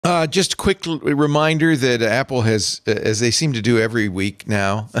Just a quick reminder that Apple has, as they seem to do every week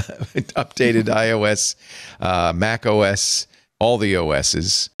now, updated iOS, Mac OS, all the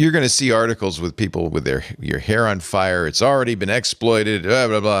OSs. You're going to see articles with people with your hair on fire. It's already been exploited, blah,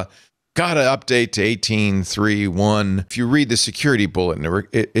 blah, blah. Got to update to 18.3.1. If you read the security bulletin,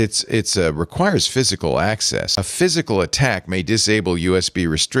 it requires physical access. A physical attack may disable USB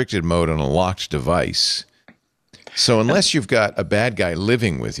restricted mode on a locked device. So unless you've got a bad guy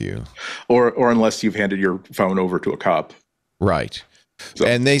living with you, or unless you've handed your phone over to a cop, right? So.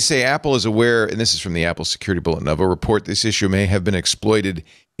 And they say Apple is aware, and this is from the Apple Security Bulletin, of a report this issue may have been exploited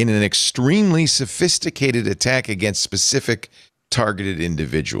in an extremely sophisticated attack against specific targeted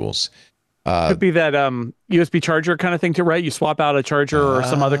individuals. Could be that USB charger kind of thing too, right? You swap out a charger or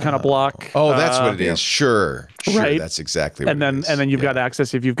some other kind of block. Oh, that's what it is. Sure, right. That's exactly what it is. And then you've got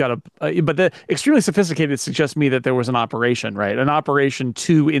access if you've got but the extremely sophisticated suggests me that there was an operation, right? An operation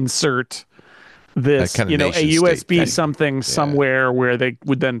to insert this, a USB something somewhere where they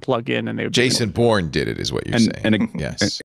would then plug in and they would. Jason Bourne did it, is what you're saying. And yes.